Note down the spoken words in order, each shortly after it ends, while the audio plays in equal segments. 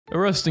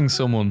Arresting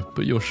someone,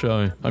 but you're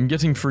shy. I'm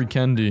getting free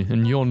candy,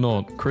 and you're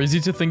not. Crazy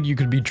to think you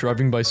could be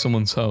driving by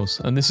someone's house,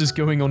 and this is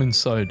going on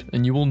inside,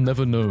 and you will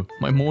never know.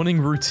 My morning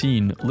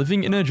routine,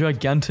 living in a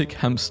gigantic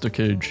hamster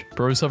cage.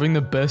 Bro's having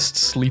the best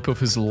sleep of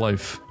his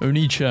life.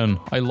 Oni-chan,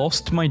 I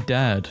lost my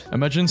dad.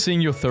 Imagine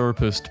seeing your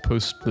therapist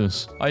post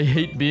this. I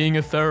hate being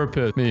a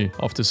therapist. Me,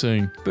 after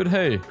saying, but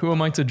hey, who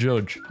am I to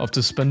judge?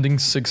 After spending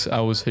 6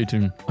 hours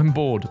hating. I'm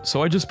bored,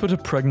 so I just put a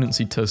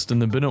pregnancy test in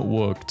the bin at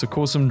work to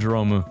cause some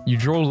drama. You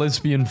draw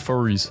lesbian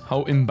furries.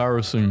 How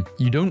embarrassing.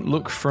 You don't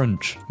look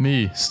French.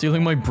 Me,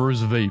 stealing my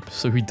bro's vape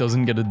so he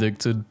doesn't get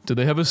addicted. Do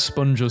they have a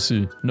sponge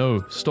ussy?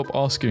 No, stop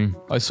asking.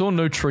 I saw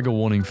no trigger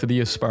warning for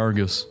the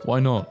asparagus. Why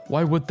not?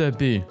 Why would there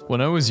be?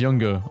 When I was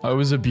younger, I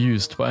was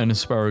abused by an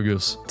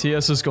asparagus.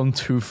 TS has gone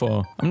too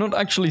far. I'm not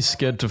actually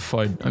scared to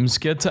fight. I'm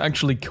scared to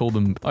actually kill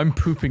them. I'm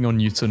pooping on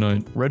you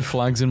tonight. Red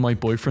flags in my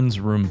boyfriend's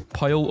room.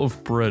 Pile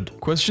of bread.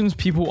 Questions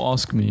people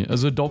ask me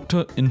as a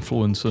doctor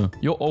influencer.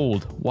 You're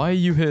old. Why are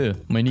you here?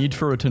 My need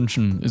for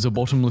attention is a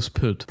bottomless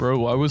pit.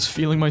 Bro, I was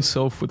feeling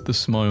myself with the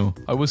smile.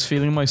 I was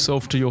feeling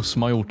myself to your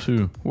smile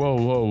too. Whoa,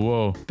 whoa,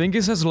 whoa.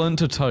 Dingus has learned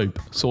to type.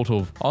 Sort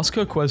of. Ask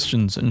her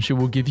questions and she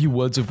will give you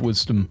words of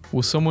wisdom.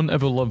 Will someone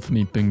ever love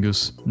me,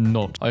 Bingus?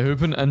 Not. I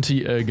hope an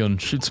anti-air gun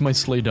shoots my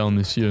sleigh down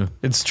this year.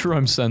 It's true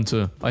I'm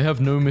Santa. I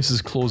have no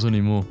Mrs. Claus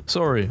anymore.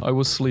 Sorry, I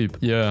was asleep.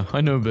 Yeah,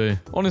 I know, bae.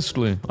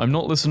 Honestly, I'm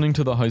not listening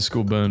to the high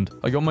school band.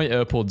 I got my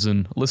AirPods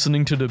in,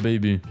 listening to the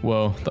baby.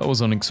 Wow, that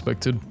was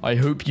unexpected. I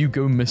hope you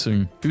go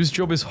missing. Whose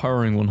job is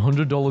hiring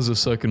 $100 a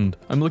second?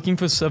 I'm looking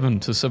for 7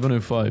 to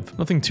 7:05.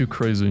 Nothing too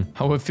crazy.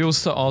 How it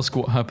feels to ask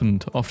what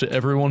happened after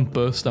everyone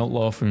burst out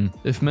laughing.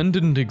 If men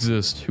didn't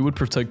exist, who would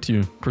protect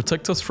you?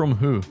 Protect us from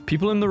who?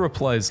 People in the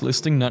replies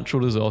listing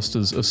natural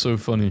disasters are so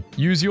funny.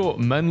 Use your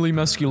manly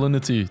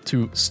masculinity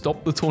to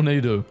stop the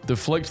tornado,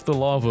 deflect the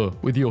lava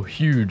with your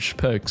huge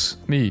pecs.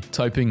 Me,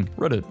 typing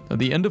Reddit at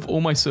the end of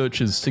all my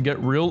searches to get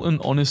real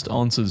and honest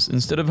answers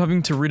instead of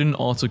having to read an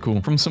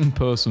article from some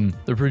person.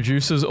 The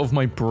producers of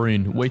my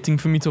brain waiting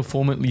for me to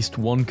form at least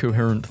one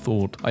coherent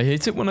thought. I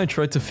hate it when I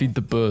try to feed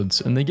the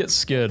birds and they get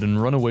scared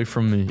and run away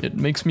from me. It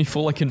makes me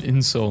feel like an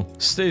incel.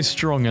 Stay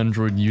strong,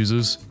 Android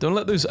users. Don't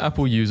let those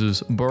Apple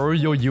users borrow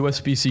your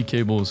USB-C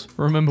cables.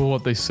 Remember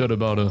what they said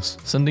about us.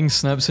 Sending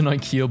snaps in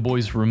IKEA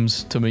boys'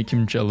 rooms to make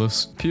him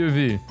jealous.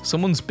 POV.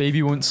 Someone's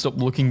baby won't stop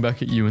looking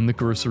back at you in the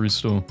grocery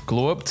store.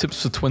 Glow up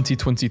tips for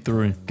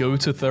 2023. Go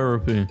to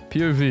therapy.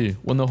 POV.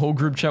 When the whole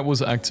group chat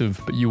was active,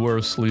 but you were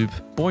asleep.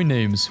 Boy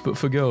names, but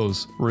for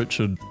girls.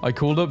 Richard. I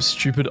called up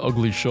stupid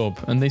ugly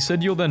shop, and they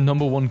said you're their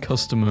 #1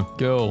 customer.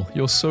 Girl,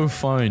 you're so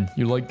fine.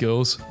 You like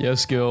girls?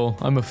 Yes, girl.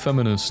 I'm a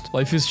feminist.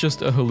 Life is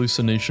just a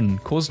hallucination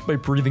caused by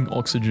breathing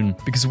oxygen,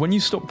 because when you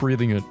stop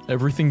breathing it,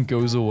 everything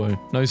goes away.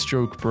 Nice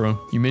joke, bro.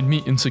 You made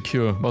me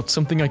insecure about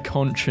something I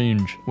can't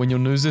change. When your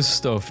nose is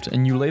stuffed,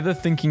 and you lay there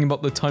thinking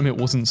about the time it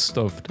wasn't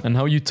stuffed, and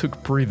how you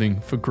took breathing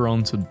for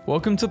granted.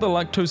 Welcome to the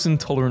lactose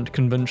intolerant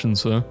convention,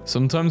 sir.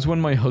 Sometimes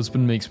when my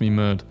husband makes me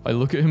mad, I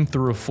look at him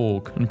through a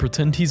fork and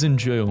pretend he's in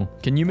jail.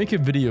 Can you make a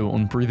video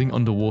on breathing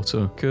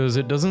underwater? Cause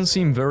it doesn't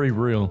seem very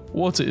real.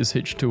 Water is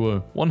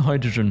H2O, 1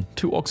 hydrogen,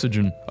 2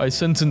 oxygen. I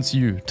sentence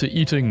you to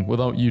eating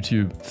without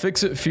YouTube.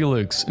 Fix it,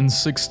 Felix, in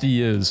 60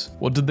 years.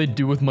 What did they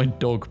do with my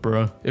dog,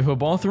 bruh? If a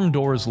bathroom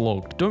door is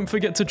locked, don't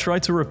forget to try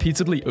to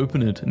repeatedly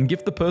open it and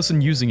give the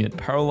person using it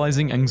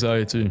paralyzing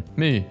anxiety.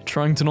 Me,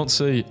 trying to not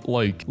say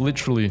like,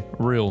 literally,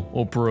 real,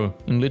 or bro,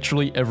 in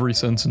literally every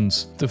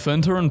sentence.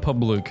 Defend her in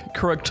public,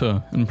 correct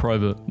her in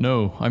private.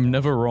 No, I'm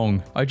never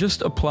wrong. I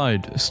just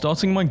applied,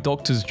 starting my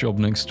doctor's job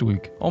next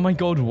week. Oh my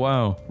god,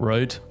 wow.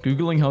 Right?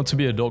 Googling how to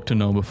be a doctor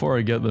now before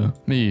I get there.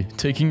 Me,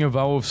 taking a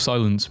vow of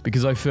silence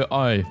because I fear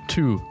I,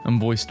 too, am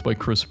voiced by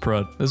Chris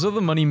Pratt. There's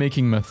other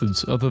money-making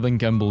methods other than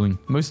gambling.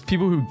 Most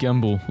people who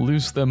gamble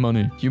lose their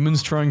money.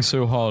 Humans trying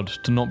so hard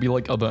to not be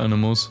like other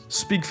animals.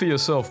 Speak for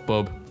yourself,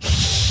 bub.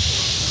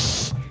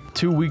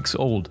 2 weeks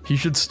old. He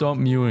should start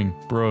mewing.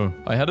 Bro,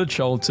 I had a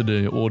child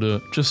today order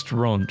just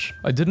ranch.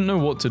 I didn't know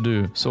what to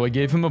do, so I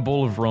gave him a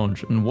bowl of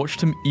ranch and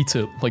watched him eat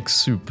it like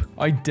soup.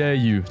 I dare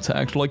you to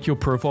act like your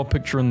profile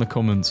picture in the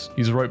comments.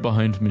 He's right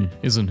behind me,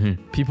 isn't he?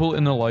 People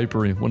in a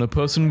library when a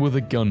person with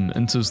a gun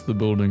enters the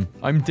building.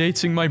 I'm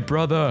dating my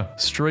brother.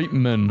 Straight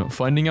men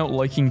finding out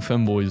liking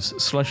femboys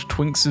 /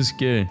 twinks is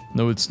gay.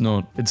 No, it's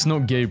not. It's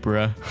not gay,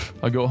 bruh.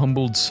 I got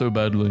humbled so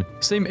badly.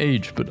 Same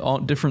age, but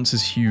art difference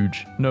is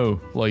huge. No,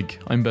 like,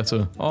 I'm better.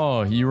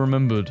 Ah, you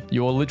remembered.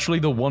 You are literally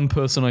the one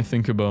person I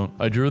think about.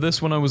 I drew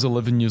this when I was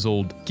 11 years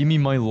old. Gimme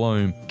my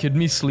lime. Kid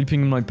me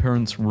sleeping in my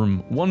parents'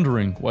 room,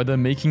 wondering why they're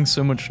making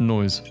so much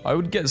noise. I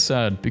would get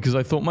sad because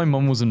I thought my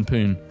mom was in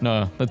pain.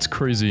 Nah, that's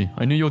crazy.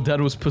 I knew your dad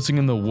was putting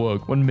in the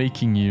work when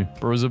making you.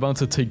 Bro's about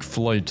to take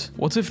flight.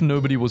 What if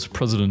nobody was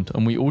president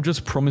and we all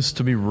just promised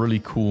to be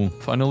really cool?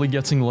 Finally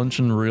getting lunch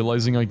and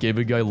realizing I gave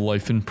a guy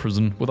life in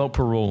prison without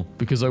parole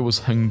because I was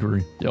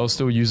hungry. Y'all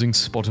still using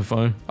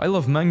Spotify? I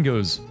love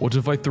mangoes. What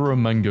if I threw throw a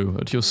mango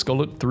at your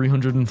skull at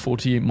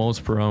 348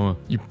 miles per hour.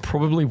 You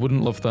probably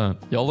wouldn't love that.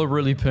 Y'all are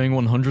really paying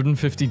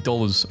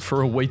 $150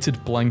 for a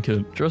weighted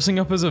blanket. Dressing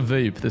up as a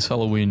vape this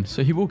Halloween,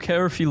 so he will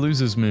care if he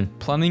loses me.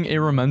 Planning a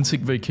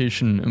romantic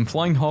vacation and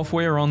flying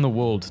halfway around the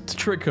world to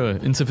trick her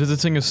into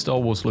visiting a Star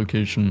Wars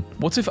location.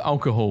 What if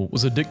alcohol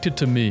was addicted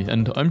to me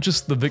and I'm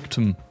just the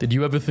victim? Did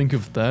you ever think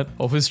of that?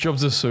 Office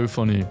jobs are so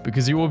funny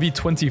because you will be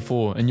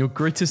 24 and your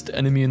greatest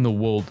enemy in the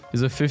world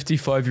is a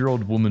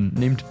 55-year-old woman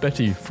named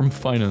Betty from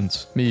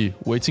finance. Me,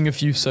 waiting a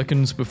few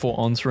seconds before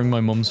answering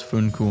my mom's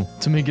phone call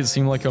to make it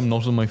seem like I'm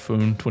not on my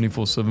phone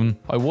 24/7.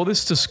 I wore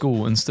this to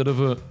school instead of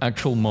an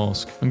actual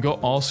mask and got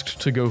asked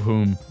to go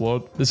home.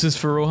 What? This is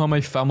for real how my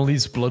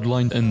family's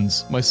bloodline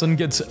ends. My son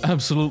gets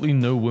absolutely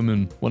no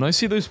women. When I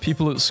see those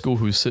people at school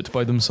who sit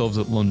by themselves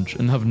at lunch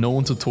and have no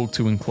one to talk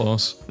to in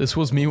class, this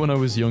was me when I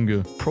was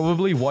younger.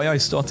 Probably why I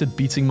started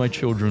beating my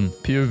children.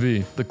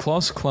 POV, the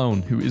class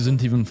clown who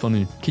isn't even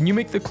funny. Can you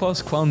make the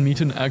class clown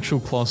meet an actual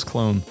class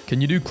clown?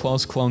 Can you do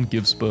class clown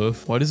gives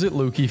birth? Why does it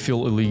low-key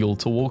feel illegal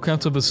to walk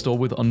out of a store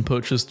with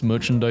unpurchased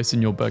merchandise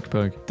in your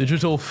backpack?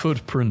 Digital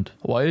footprint.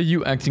 Why are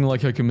you acting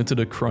like I committed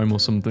a crime or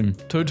something?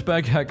 Tote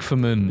bag hack for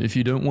men if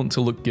you don't want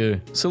to look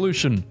gay.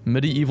 Solution,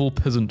 medieval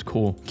peasant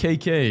core.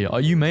 KK,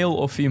 are you male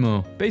or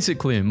female?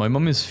 Basically, my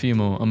mum is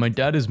female and my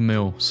dad is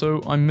male,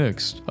 so I'm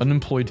mixed.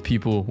 Unemployed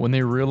people when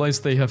they realize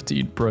they have to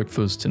eat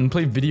breakfast and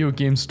play video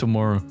games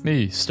tomorrow.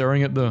 Me,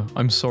 staring at the,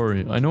 I'm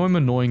sorry, I know I'm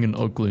annoying and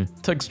ugly.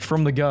 Text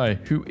from the guy,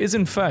 who is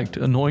in fact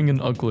annoying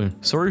and ugly.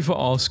 Sorry for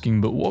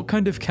asking, but what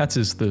kind of cat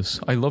is this?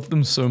 I love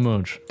them so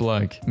much.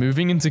 Black.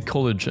 Moving into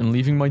college and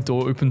leaving my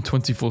door open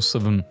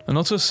 24/7. And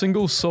not a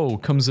single soul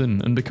comes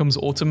in and becomes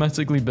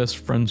automatically best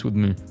friends with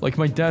me. Like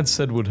my dad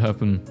said would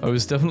happen. I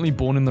was definitely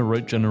born in the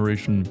right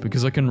generation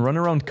because I can run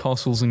around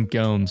castles and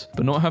gowns,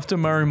 but not have to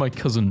marry my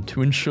cousin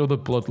to ensure the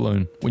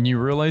bloodline. When you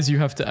realize you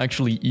have to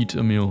actually eat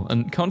a meal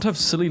and can't have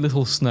silly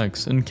little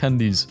snacks and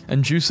candies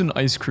and juice and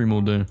ice cream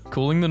all day.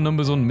 Calling the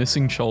numbers on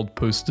missing child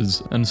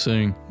posters and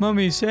saying,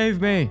 "Mummy,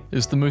 save me,"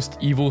 is the most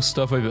evil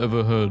stuff I've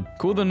ever heard.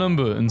 Call the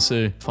number and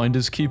say,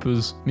 "Finders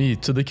keepers." Me,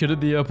 to the kid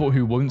at the airport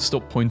who won't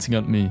stop pointing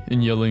at me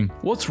and yelling,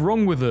 "What's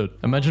wrong with it?"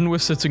 Imagine we're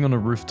sitting on a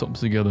rooftop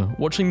together,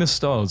 watching the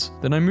stars.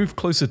 Then I move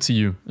closer to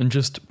you and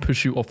just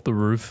push you off the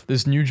roof.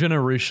 This new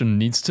generation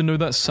needs to know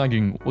that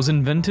sagging was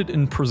invented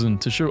in prison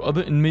to show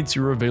other inmates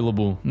you're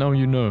available. Now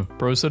you know.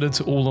 Bro said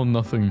it's all or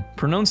nothing.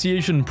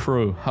 Pronunciation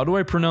pro. How do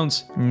I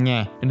pronounce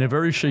 "nyeh" in a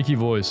very shaky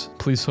voice?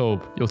 Please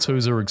help. Your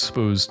toes are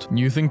exposed.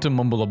 New thing to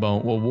mumble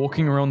about while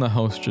walking around the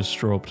house just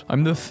dropped.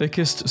 I'm the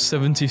thickest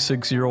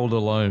 76-year-old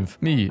alive.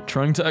 Me,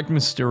 trying to act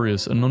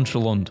mysterious and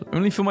nonchalant,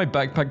 only for my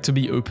backpack to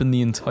be open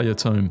the entire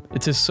time.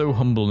 It is so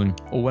humbling.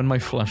 Or when my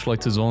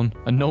flashlight is on,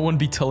 and no one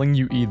be telling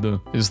you either.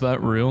 Is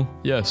that real?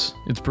 Yes,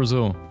 it's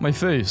Brazil. My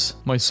face,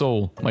 my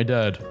soul, my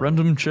dad.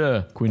 Random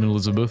chair, Queen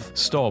Elizabeth.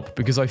 Stop,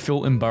 because I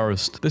feel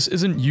embarrassed. This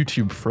isn't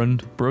YouTube,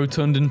 friend. Bro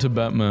turned into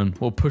Batman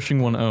while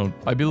pushing one out.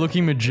 I be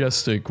looking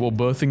majestic while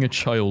birthing a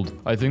child.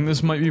 I think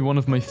this might be one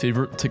of my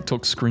favorite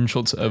TikTok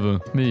screenshots ever.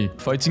 Me,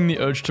 fighting the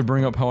urge to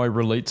bring up how I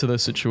relate to their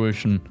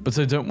situation, but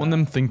I don't want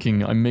them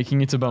thinking I'm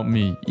making it about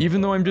me,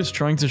 even though I'm just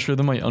trying to show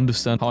them I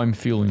understand how I'm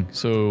feeling,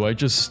 so I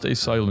just stay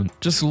silent.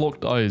 Just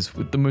locked eyes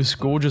with the most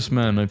gorgeous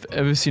man I've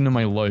ever seen in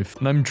my life,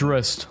 and I'm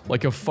dressed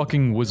like a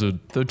fucking wizard.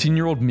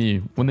 13-year-old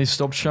me, when they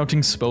stopped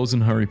shouting spells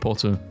in Harry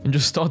Potter, and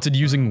just started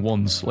using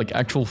wands like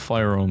actual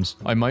firearms.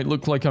 I might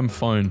look like I'm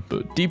fine,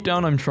 but deep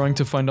down I'm trying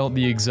to find out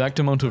the exact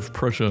amount of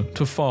pressure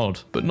to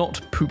fart, but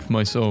not poop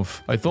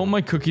myself. I thought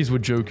my cookies were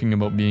joking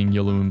about being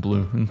yellow and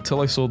blue,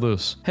 until I saw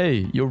this.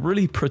 Hey, you're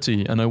really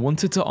pretty, and I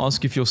wanted to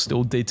ask if you're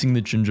still dating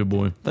the ginger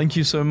boy. Thank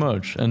you so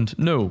much, and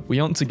no, we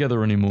aren't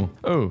together anymore.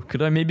 Oh,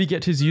 could I maybe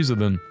get his user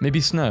then?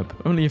 Maybe Snap,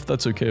 only if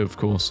that's okay of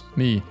course.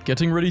 Me,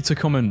 getting ready to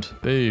comment,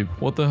 babe,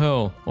 what the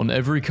hell? On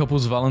every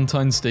couple's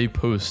Valentine's Day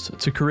post,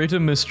 to create a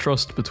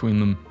mistrust between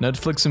them.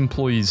 Netflix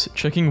employees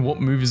checking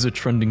what movies are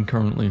trending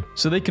currently,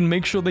 so they can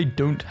make sure they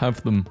don't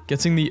have them.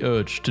 Getting the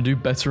urge to do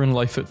better in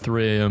life at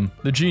 3 AM.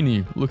 The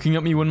genie, looking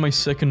at me when my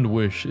second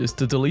wish is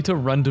to delete a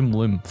random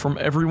limb from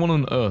everyone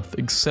on Earth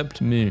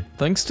except me.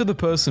 Thanks to the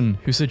person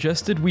who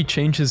suggested we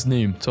change his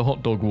name to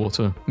Hot Dog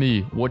Water.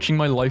 Me, watching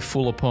my life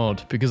fall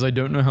apart because I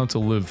don't know how to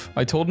live.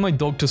 I told my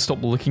dog to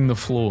stop licking the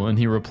floor and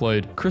he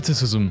replied,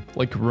 criticism,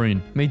 like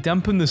rain, may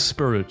dampen the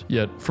spirit,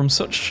 yet from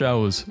such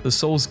showers, the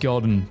soul's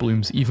garden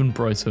blooms even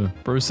brighter.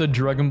 Bro said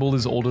Dragon Ball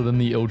is older than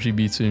the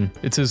LGBT.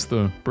 It is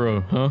though.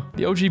 Bro, huh?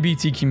 The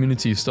LGBT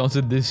community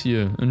started this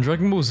year and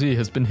Dragon Ball Z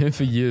has been here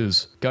for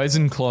years. Guys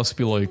in class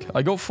be like,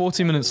 I got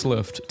 40 minutes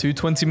left, 2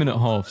 20-minute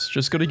halves,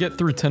 just gotta get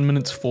through 10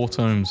 minutes 4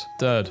 times.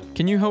 Dad,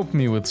 can you help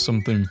me with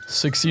something?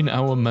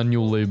 16-hour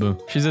manual labor.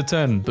 She's a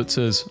 10, but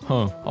says,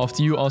 huh,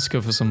 after you ask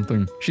her for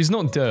something. She's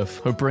not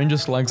deaf, her brain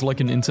just lags like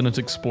an Internet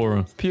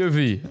Explorer.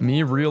 POV,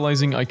 me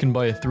realizing I can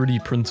buy a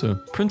 3D printer.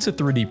 Print a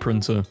 3D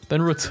printer,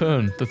 then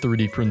return the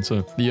 3D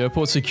printer. The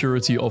airport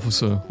security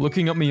officer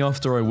looking at me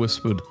after I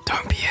whispered,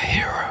 don't be a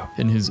hero,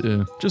 in his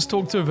ear. Just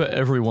talked over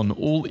everyone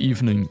all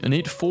evening and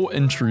ate 4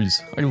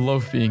 entries. I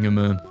love being a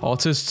man.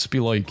 Artists be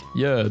like,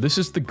 yeah, yeah, this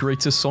is the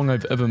greatest song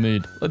I've ever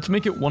made. Let's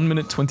make it 1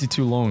 minute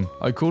 22 long.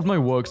 I called my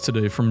work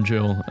today from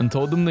jail and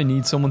told them they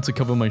need someone to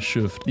cover my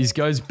shift. These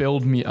guys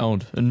bailed me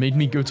out and made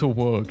me go to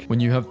work when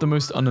you have the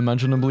most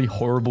unimaginably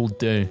horrible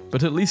day.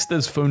 But at least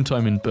there's phone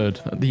time in bed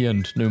at the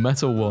end, no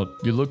matter what.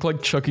 You look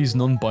like Chucky's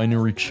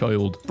non-binary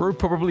child. Bro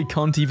probably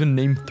can't even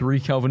name 3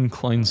 Calvin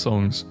Klein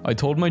songs. I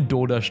told my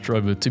DoorDash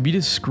driver to be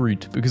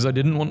discreet because I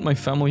didn't want my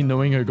family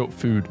knowing I got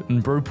food,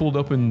 and bro pulled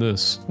up in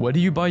this. Where do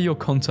you buy your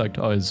contact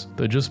eyes?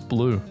 They're just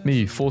blue.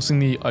 Me, forcing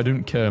the I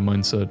don't care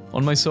mindset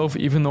on myself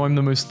even though I'm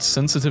the most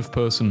sensitive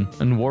person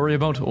and worry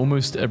about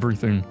almost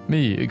everything.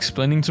 Me,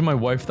 explaining to my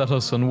wife that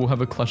our son will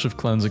have a Clash of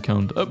Clans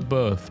account at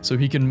birth so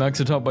he can max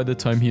it out by the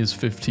time he is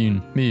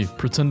 15. Me,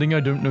 pretending I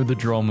don't know the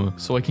drama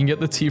so I can get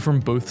the tea from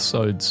both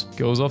sides.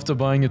 Girls after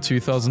buying a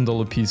 $2,000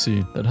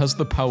 PC that has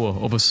the power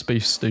of a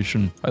space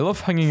station. I love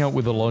hanging out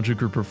with a larger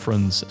group of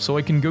friends so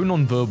I can go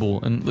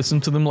non-verbal and listen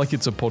to them like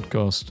it's a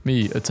podcast.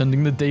 Me,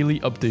 attending the daily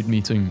update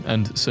meeting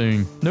and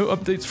saying, no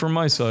updates from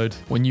my side.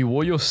 When you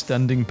wore your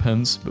standing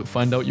pants but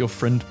find out your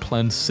friend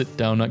planned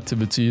sit-down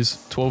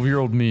activities.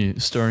 12-year-old me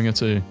staring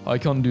at a, I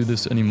can't do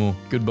this anymore.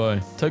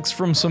 Goodbye. Text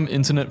from some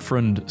internet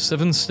friend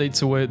 7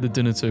 states away at the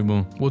dinner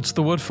table. What's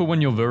the word for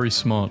when you're very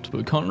smart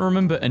but can't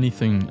remember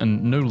anything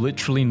and know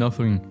literally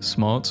nothing?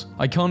 Smart?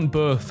 I can't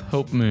birth,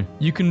 help me.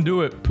 You can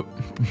do it.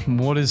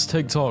 What is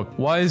TikTok?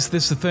 Why is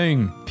this a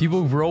thing?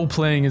 People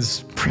role-playing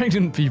as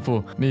pregnant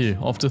people. Me,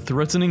 after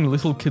threatening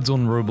little kids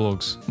on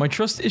Roblox. My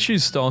trust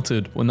issues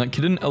started when that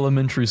kid in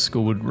elementary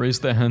school would raise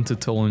their hand to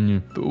tell on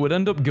you, but would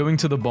end up going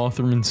to the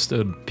bathroom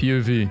instead.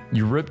 POV,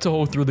 you ripped a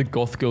hole through the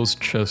goth girl's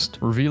chest,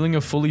 revealing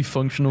a fully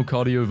functional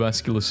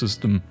cardiovascular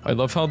system. I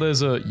love how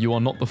there's a you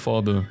are not the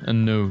father,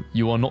 and no,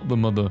 you are not the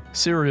mother.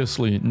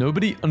 Seriously,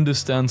 nobody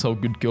understands how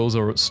good girls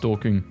are at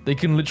stalking. They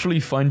can literally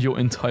find your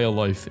entire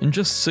life in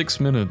just 6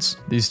 minutes.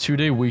 These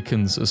 2-day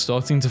weekends are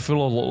starting to feel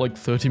a lot like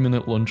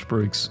 30-minute lunch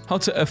breaks. How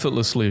to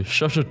effortlessly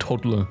shush a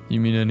toddler, you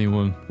mean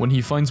anyone, when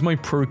he finds my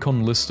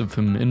pro-con list of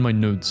him in my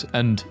notes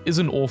and is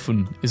an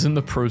orphan, is in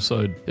the pro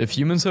side. If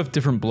humans have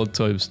different blood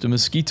types, do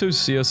mosquitoes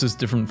see us as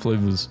different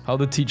flavors? How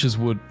the teachers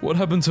would. What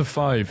happened to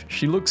 5?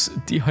 She looks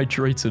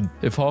dehydrated.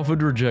 If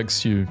Harvard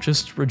rejects you,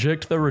 just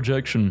reject their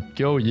rejection.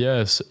 Yo,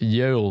 yes,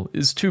 Yale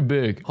is too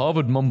big.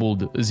 Harvard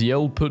mumbled as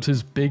Yale put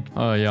his big...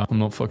 yeah, I'm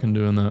not fucking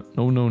doing that.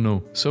 No.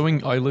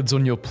 Sewing eyelids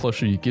on your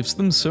plushie gives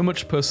them so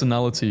much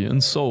personality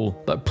and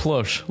soul. That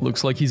plush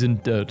looks like he's in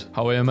debt.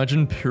 How I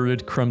imagine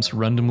period cramps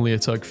randomly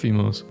attack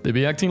females. They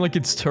be acting like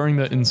it's tearing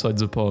their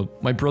insides apart.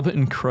 My brother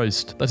in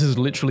Christ, that is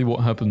literally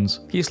what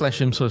happens.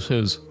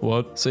 He/him/his.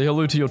 What? Say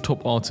hello to your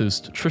top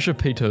artist, Trisha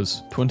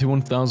Paytas.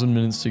 21,000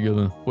 minutes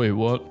together. Wait,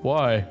 what?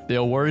 Why? They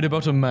are worried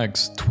about a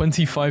max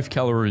 25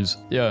 calories.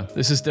 Yeah,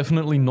 this is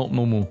definitely not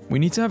normal. We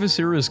need to have a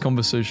serious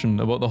conversation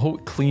about the whole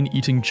clean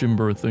eating gym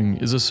bro thing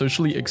is a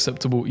socially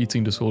acceptable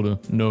eating disorder.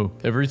 No.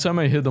 Every time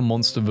I hear the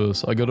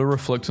monsterverse, I gotta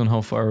reflect on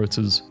how far it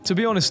is. To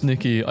be honest,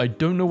 Nikki, I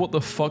don't know what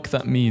the fuck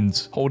that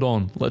means. Hold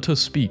on, let her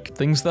speak.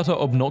 Things that are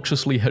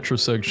obnoxiously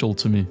heterosexual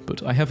to me,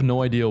 but I have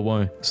no idea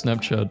why.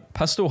 Snapchat.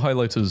 Pastel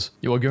highlighters.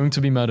 You are going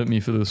to be mad at me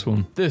for this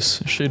one.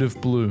 This shade of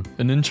blue.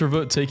 An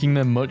introvert taking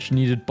their much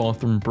needed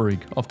bathroom break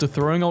after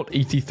throwing out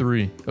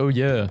 83. Oh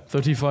yeah.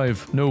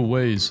 35. No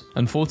ways.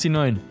 And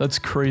 49. That's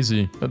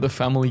crazy. At the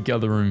family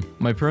gathering.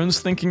 My parents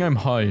thinking I'm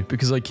high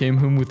because I came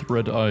home with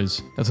red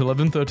eyes at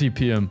 11:30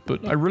 p.m.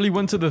 But I really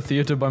went to the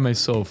theater by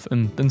myself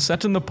and then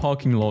sat in the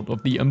parking lot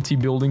of the empty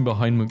building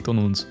behind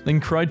McDonald's. Then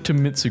cried to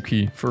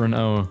Mitsuki for an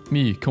hour.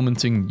 Me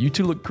commenting, you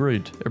two look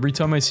great every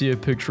time I see a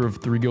picture of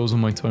 3 girls on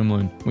my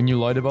timeline. When you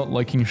lied about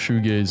liking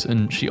shoegaze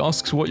and she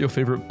asks what your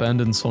favorite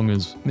band and song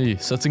is. Me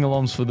setting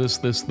alarms for this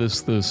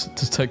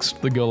to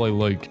text the girl I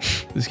like.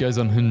 This guy's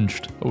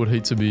unhinged. I would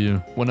hate to be you.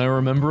 When I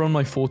remember on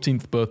my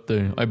 14th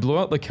birthday, I blew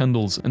out the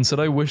candles and said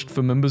I wished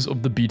for members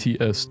of the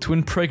BTS to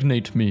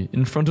impregnate me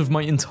in front of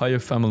my entire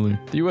family.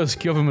 The US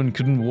government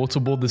couldn't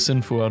waterboard this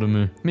info out of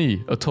me.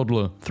 Me, a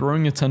toddler,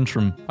 throwing a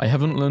tantrum. I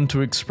haven't learned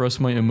to express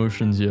my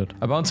emotions yet.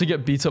 About to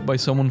get beat up by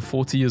someone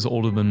 40 years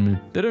older than me.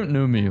 They don't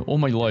know me or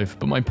my life,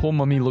 but my poor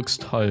mummy looks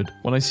tired.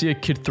 When I see a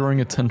kid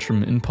throwing a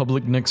tantrum in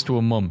public next to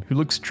a mum who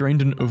looks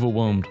drained and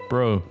overwhelmed.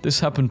 Bro, this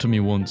happened to me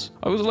once.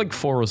 I was like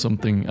 4 or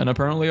something, and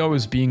apparently I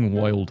was being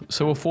wild,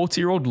 so a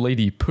 40-year-old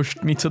lady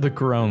pushed me to the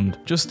ground.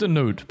 Just a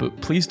note, but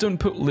please don't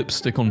put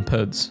lipstick on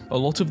pets. A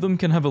lot of them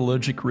can have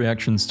allergic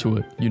reactions to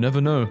it. You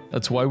never know.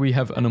 That's why we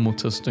have animal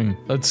testing.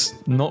 That's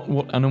not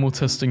what animal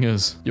testing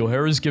is. Your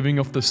hair is giving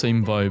off the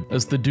same vibe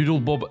as the Doodle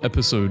Bob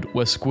episode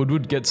where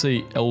Squidward gets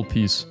a L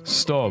piece.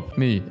 Stop.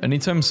 Me,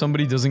 anytime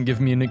somebody doesn't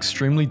give me an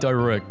extremely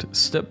direct,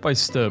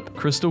 step-by-step,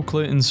 crystal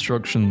clear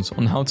instructions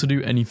on how to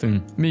do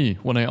anything. Me,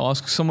 when I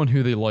ask someone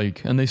who they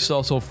like and they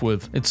start off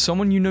with, it's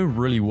someone you know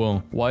really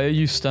well. Why are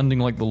you standing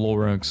like the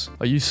Lorax?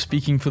 Are you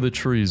speaking for the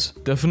trees?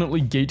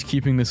 Definitely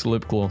gatekeeping this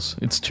lip gloss.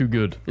 It's too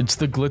good. It's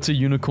the glitter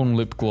unicorn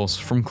lip gloss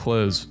from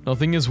Claire's.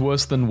 Nothing is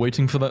worse than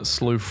waiting for that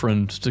slow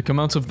friend to come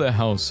out of their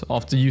house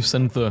after you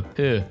send the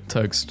here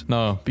text.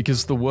 Nah,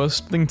 because the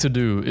worst thing to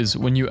do is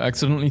when you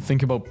accidentally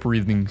think about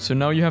breathing, so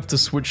now you have to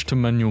switch to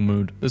manual mode.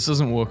 mode. This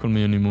doesn't work on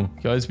me anymore.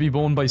 Guys be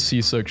born by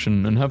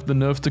C-section and have the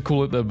nerve to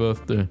call it their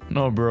birthday.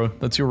 No, bro,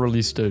 that's your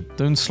release date.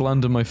 Don't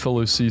slander my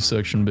fellow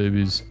C-section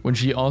babies. When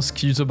she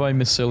asks you to buy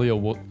micellar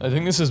what? I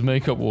think this is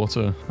makeup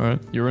water, alright?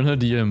 You're in her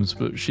DMs,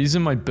 but she's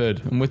in my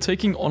bed, and we're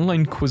taking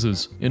online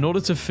quizzes in order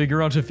to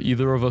figure out if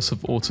either of us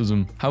have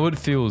autism. How it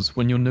feels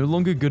when you're no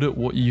longer good at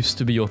what used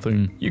to be your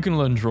thing. You can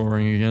learn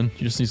drawing again,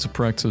 you just need to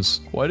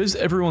practice. Why does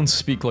everyone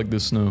speak like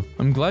this now?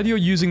 I'm glad you're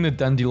using the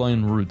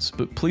dandelion roots,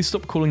 but please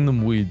stop calling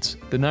them weeds.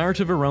 The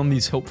narrative around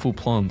these helpful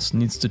plants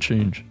needs to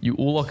change. You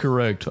all are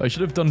correct. I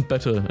should have done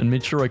better and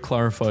made sure I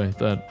clarify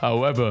that.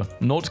 However,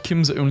 not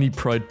Kim's only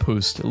pride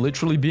post,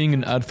 literally being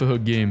an ad for her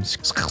games.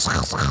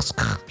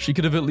 She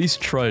could have at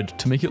least tried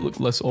to make it look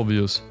less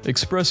obvious.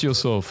 Express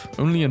yourself,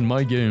 only in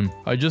my game.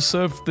 I just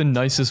served the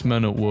nicest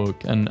man at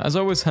work, and as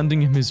I was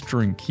handing him his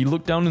drink, he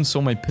looked down and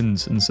saw my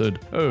pins and said,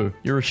 "Oh,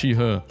 you're a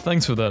she/her.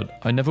 Thanks for that.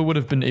 I never would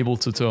have been able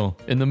to tell."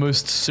 In the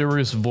most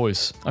serious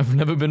voice, "I've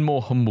never been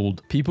more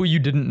humbled. People you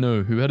didn't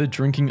know who had a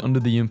drinking under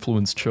the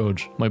influence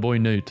charge. My boy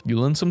Nate. You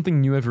learn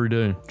something new every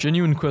day."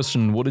 Genuine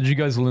question, what did you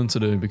guys learn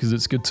today? Because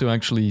it's good to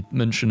actually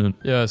mention it.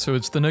 Yeah, so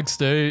it's the next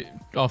day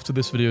after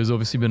this video has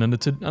obviously been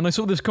edited, and I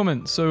saw this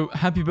comment, so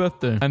happy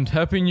birthday. And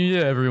happy new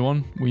year,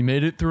 everyone. We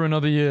made it through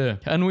another year.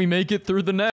 Can we make it through the next?